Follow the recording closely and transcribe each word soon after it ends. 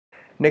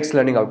Next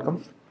learning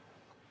outcome.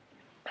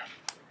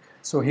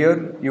 So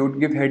here you would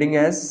give heading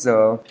as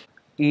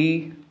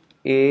E,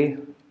 A,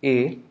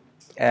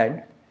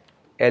 and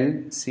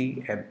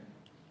LCM,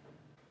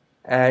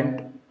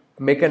 and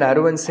make an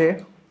arrow and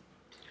say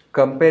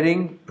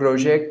comparing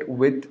project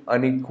with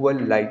unequal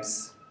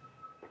lives.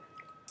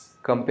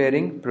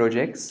 Comparing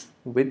projects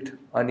with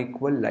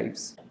unequal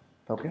lives.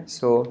 Okay,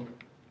 so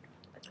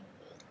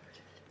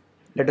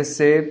let us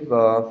say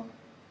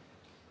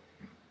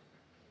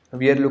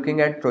we are looking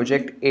at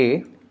project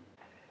A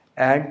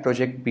and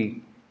project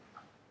B.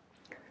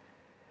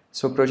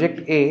 So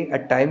project A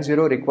at time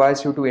 0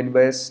 requires you to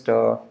invest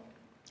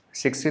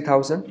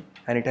 60,000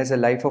 and it has a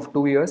life of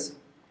 2 years.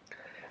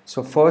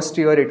 So first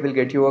year it will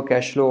get you a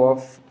cash flow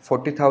of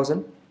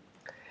 40,000.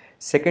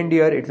 Second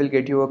year it will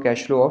get you a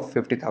cash flow of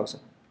 50,000.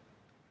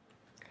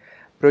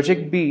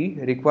 Project B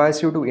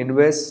requires you to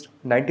invest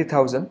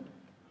 90,000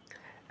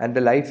 and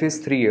the life is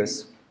 3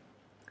 years.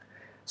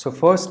 So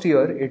first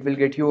year it will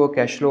get you a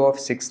cash flow of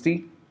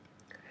 60.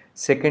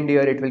 Second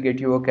year it will get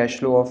you a cash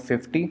flow of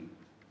 50.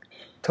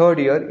 Third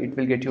year it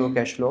will get you a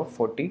cash flow of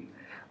 40.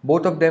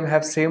 Both of them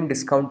have same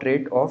discount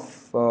rate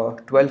of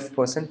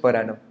 12% per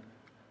annum.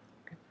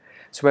 Okay.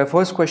 So my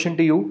first question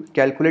to you,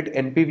 calculate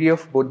NPV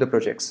of both the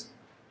projects.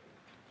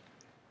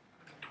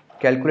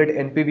 Calculate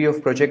NPV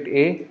of project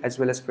A as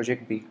well as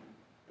project B.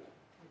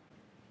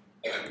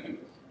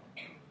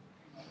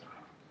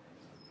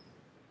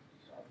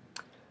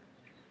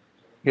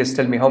 Yes,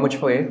 tell me how much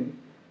for A?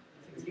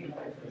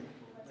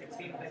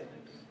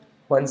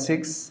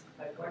 165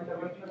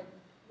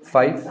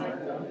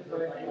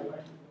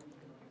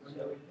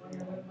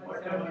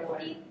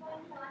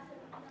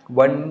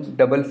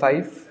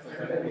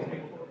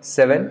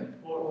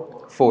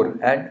 15574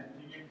 and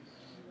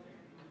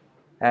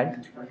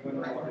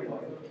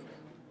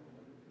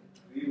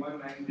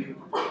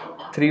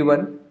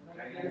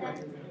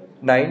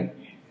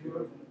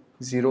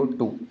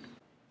 31902.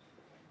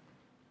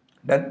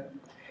 Done.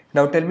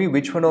 Now tell me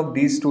which one of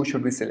these two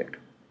should we select?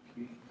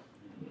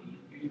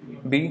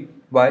 B.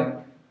 Why?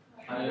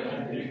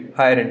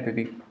 Higher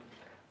NPV.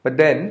 But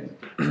then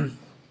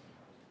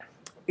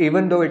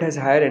even though it has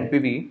higher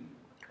NPV,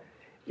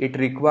 it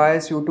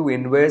requires you to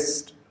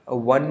invest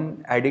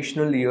one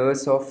additional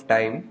years of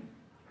time,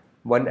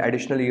 one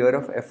additional year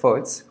of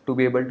efforts to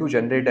be able to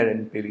generate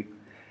an NPV.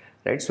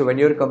 Right? So when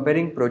you're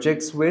comparing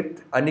projects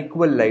with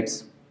unequal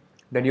lives,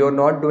 then you're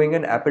not doing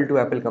an apple to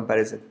apple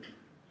comparison.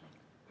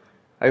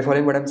 Are you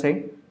following what I'm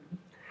saying?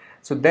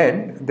 So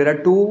then there are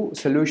two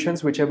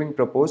solutions which have been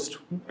proposed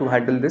to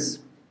handle this.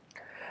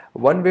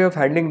 One way of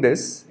handling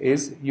this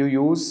is you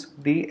use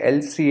the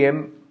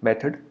LCM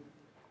method.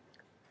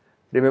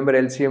 Remember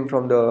LCM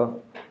from the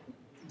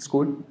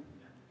school?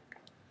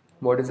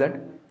 What is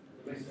that?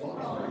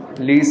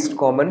 Least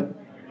common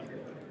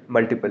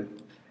multiple.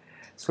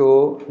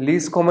 So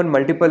least common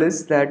multiple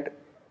is that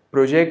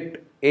project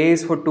A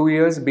is for 2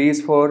 years, B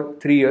is for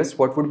 3 years.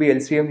 What would be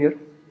LCM here?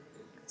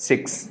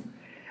 6.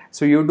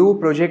 So you do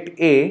project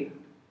A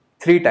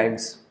 3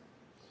 times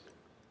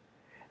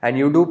and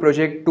you do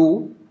project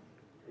 2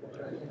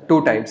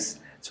 times,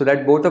 so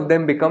that both of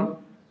them become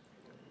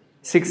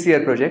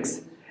 6-year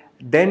projects.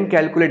 Then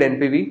calculate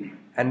NPV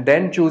and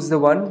then choose the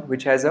one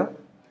which has a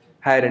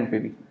higher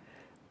NPV.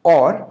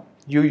 Or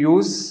you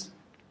use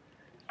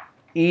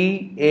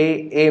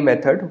EAA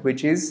method,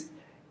 which is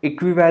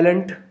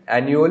equivalent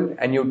annual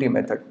annuity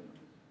method.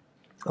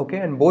 Okay,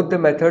 and both the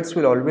methods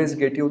will always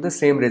get you the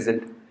same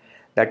result.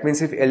 That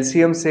means if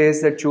LCM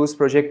says that choose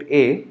project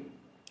A,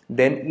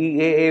 then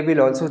EAA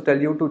will also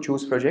tell you to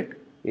choose project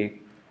A.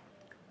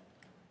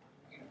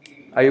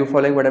 Are you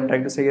following what I'm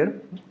trying to say here?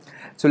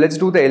 So let's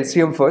do the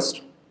LCM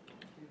first.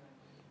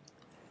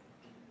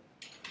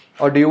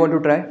 Or do you want to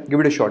try? Give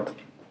it a shot.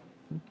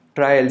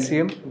 Try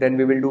LCM, then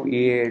we will do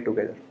EAA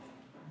together.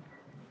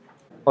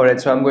 Alright,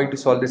 so I'm going to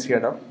solve this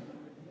here now.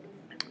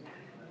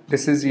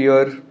 This is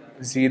year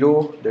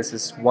 0, this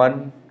is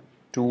 1,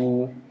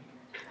 2,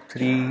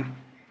 3,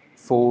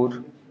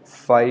 4,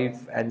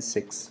 5 and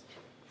 6.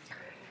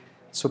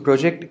 So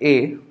project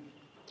A,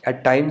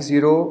 at time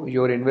 0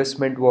 your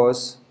investment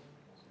was,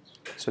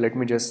 so let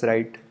me just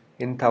write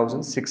in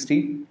thousands,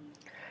 60.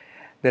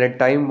 Then at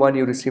time 1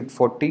 you received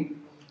 40.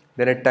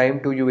 Then at time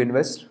 2 you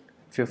invest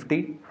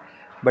 50.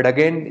 But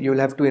again you will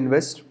have to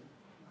invest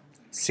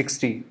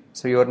 60.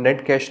 So your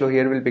net cash flow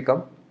here will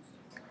become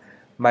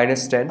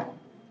minus 10.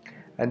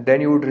 And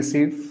then you would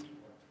receive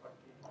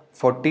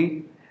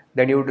 40.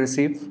 Then you would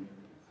receive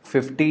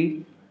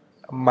 50,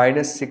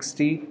 minus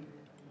 60,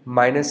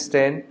 minus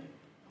 10,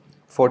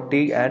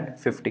 40 and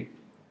 50.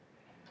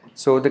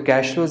 So the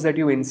cash flows that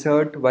you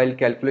insert while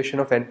calculation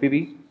of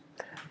NPV,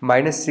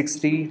 minus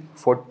 60,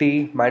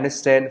 40,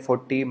 minus 10,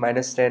 40,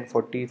 minus 10,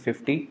 40,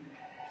 50,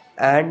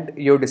 and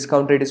your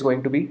discount rate is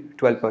going to be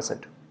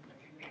 12%.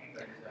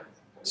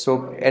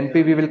 So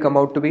NPV will come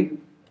out to be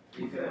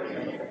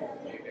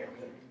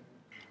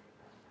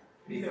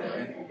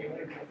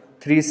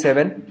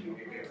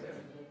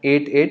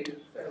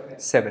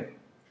 37887.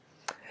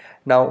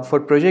 Now for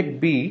project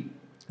B,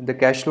 the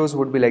cash flows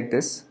would be like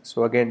this.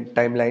 So again,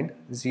 timeline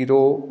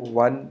 0,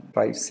 1,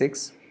 5,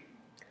 6.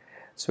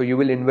 So you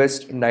will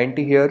invest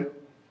 90 here,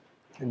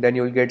 and then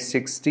you will get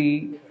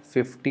 60,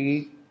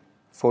 50,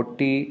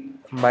 40,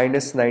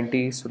 minus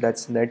 90, so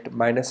that's net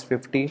minus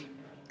 50,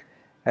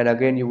 and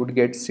again you would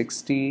get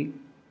 60,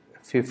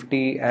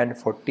 50 and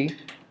 40.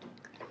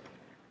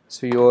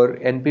 So your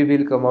NPV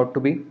will come out to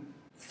be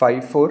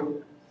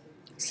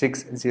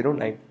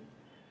 54609.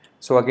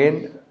 So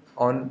again,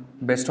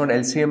 based on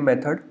LCM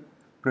method,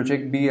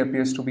 project B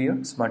appears to be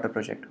a smarter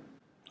project.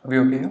 Are we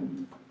okay here?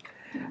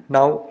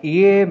 Now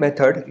EAA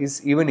method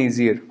is even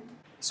easier.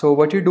 So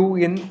what you do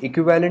in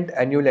equivalent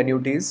annual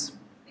annuities,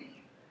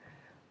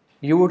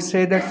 you would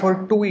say that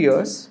for 2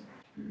 years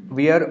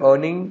we are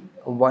earning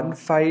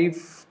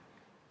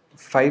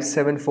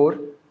 15574.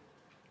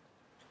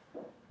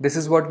 This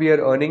is what we are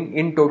earning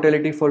in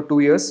totality for 2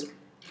 years.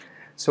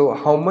 So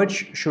how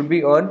much should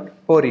we earn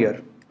per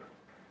year?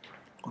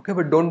 Okay,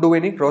 but don't do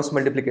any cross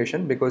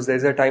multiplication because there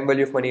is a time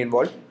value of money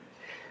involved.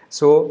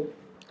 So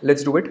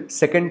let's do it.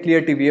 Second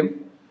clear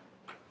TVM.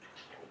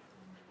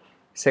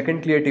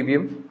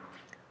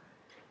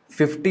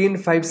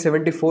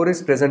 15574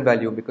 is present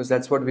value because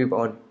that's what we've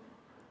earned.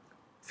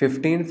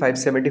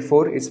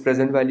 15574 is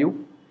present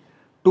value.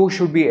 2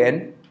 should be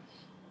N.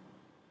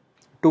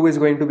 2 is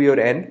going to be your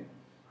N.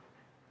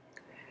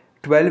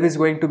 12 is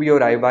going to be your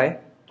IY.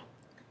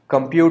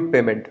 Compute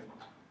payment.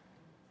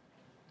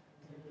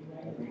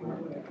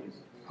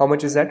 How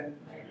much is that?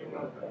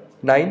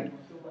 9,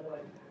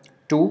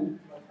 2,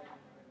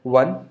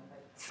 1,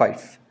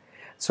 5.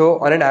 So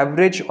on an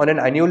average, on an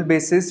annual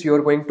basis, you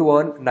are going to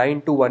earn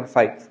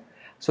 9215.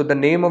 So the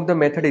name of the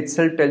method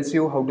itself tells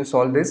you how to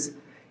solve this.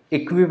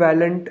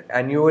 Equivalent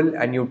annual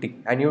annuity.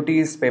 Annuity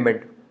is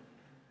payment.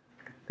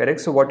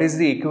 Correct? So what is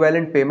the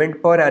equivalent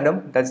payment per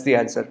annum? That's the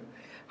answer.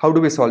 How do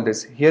we solve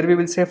this? Here we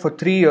will say for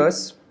 3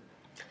 years,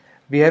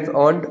 we have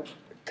earned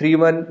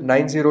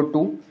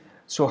 31902.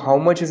 So how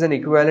much is an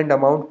equivalent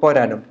amount per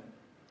annum?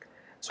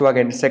 So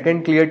again,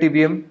 second clear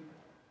TVM,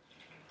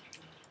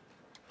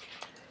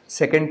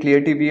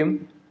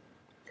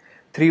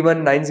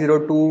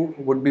 31902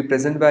 would be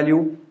present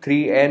value,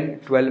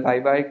 3N, 12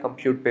 IY,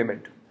 compute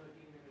payment.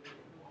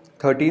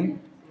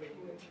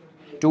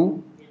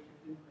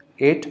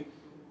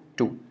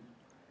 13282.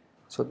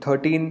 So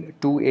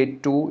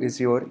 13282 is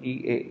your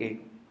EAA.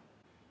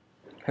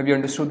 Have you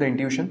understood the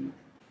intuition?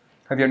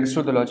 Have you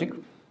understood the logic?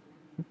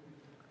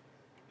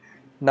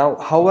 Now,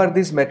 how are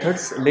these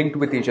methods linked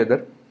with each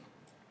other?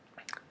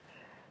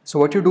 So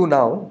what you do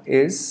now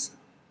is,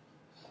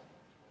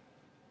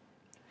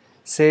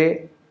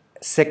 say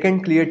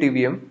second clear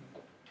TVM,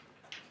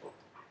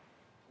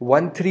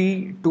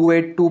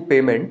 13282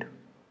 payment,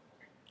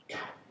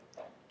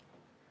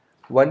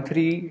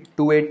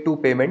 13282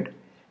 payment,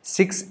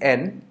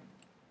 6N,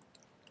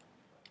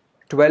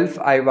 12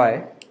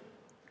 IY,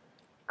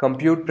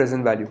 compute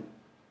present value.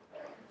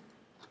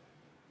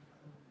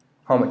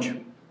 How much?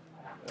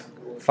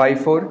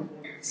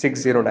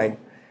 54609.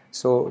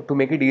 So to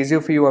make it easier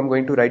for you, I'm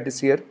going to write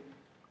this here.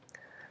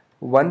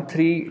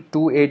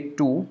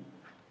 13282,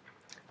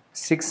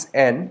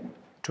 6N,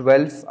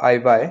 12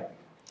 IY,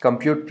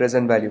 compute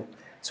present value.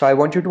 So I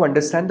want you to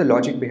understand the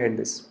logic behind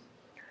this.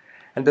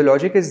 And the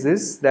logic is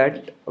this,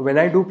 that when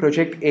I do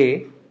project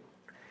A,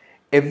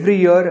 every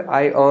year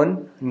I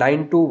earn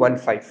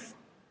 9215.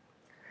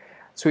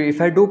 So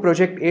if I do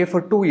project A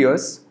for 2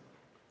 years,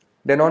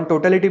 then on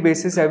totality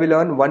basis I will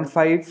earn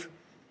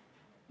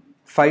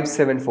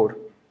 15574.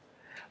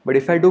 But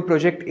if I do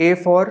project A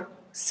for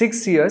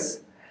 6 years,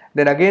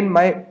 then again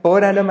my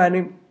per annum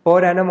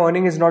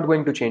earning is not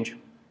going to change.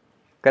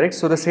 Correct?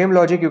 So the same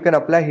logic you can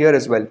apply here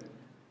as well.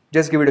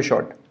 Just give it a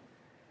shot.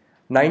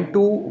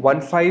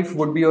 9215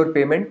 would be your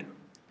payment.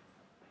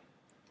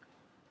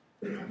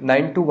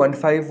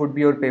 9215 would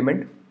be your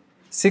payment.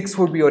 6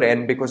 would be your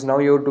N because now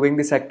you're doing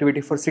this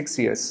activity for 6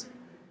 years.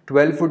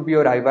 12 would be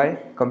your IY,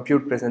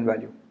 compute present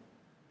value.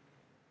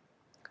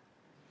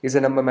 Is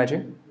the number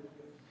matching?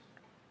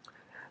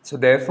 So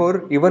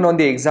therefore, even on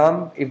the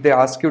exam, if they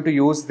ask you to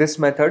use this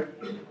method,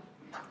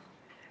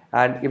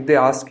 and if they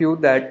ask you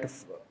that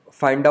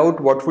find out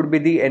what would be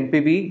the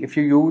NPV if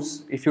you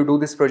do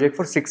this project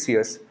for 6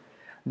 years,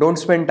 don't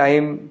spend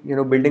time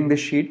building this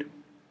sheet.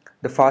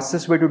 The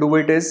fastest way to do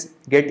it is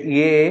get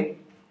EAA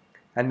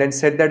and then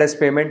set that as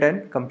payment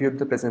and compute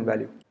the present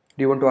value.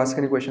 Do you want to ask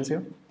any questions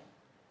here?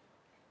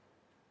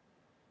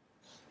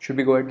 Should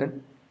we go ahead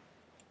then?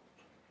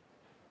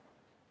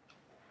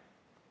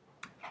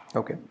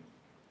 Okay.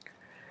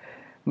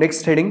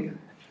 Next heading,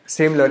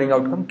 same learning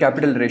outcome,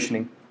 capital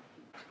rationing.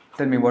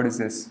 Tell me, what is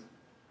this?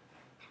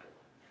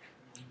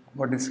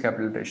 What is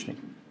capital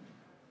rationing?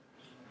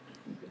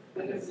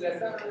 When it's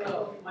lesser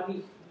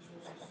money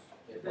resources,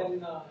 then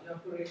you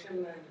have to ration,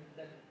 and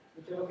then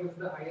whichever gives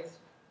the highest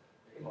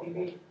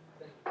NPV.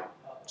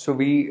 So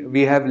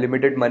we have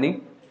limited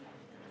money,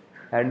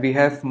 and we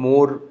have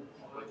more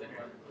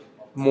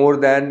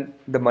than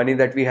the money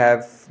that we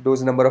have,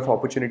 those number of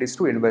opportunities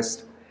to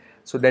invest.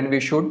 So then we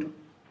should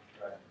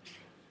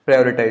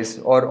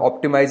prioritize or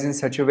optimize in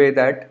such a way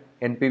that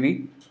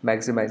NPV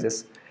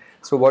maximizes.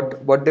 So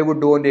what they would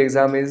do on the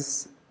exam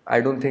is,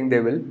 I don't think they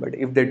will, but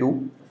if they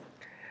do,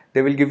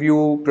 they will give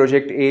you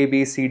project A,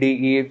 B, C, D,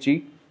 E, F,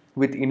 G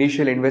with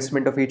initial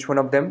investment of each one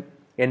of them,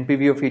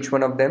 NPV of each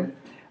one of them,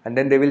 and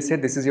then they will say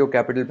this is your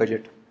capital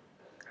budget.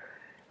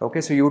 Okay,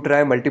 so you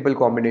try multiple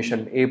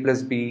combination, A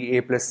plus B,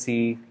 A plus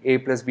C, A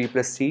plus B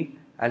plus C,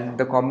 and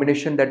the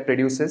combination that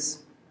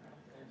produces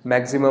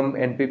maximum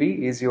NPV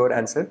is your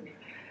answer.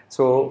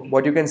 So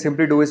what you can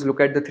simply do is look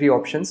at the three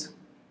options,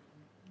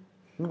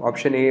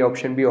 option A,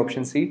 option B,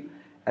 option C,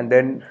 and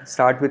then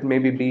start with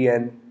maybe B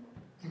and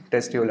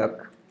test your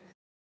luck.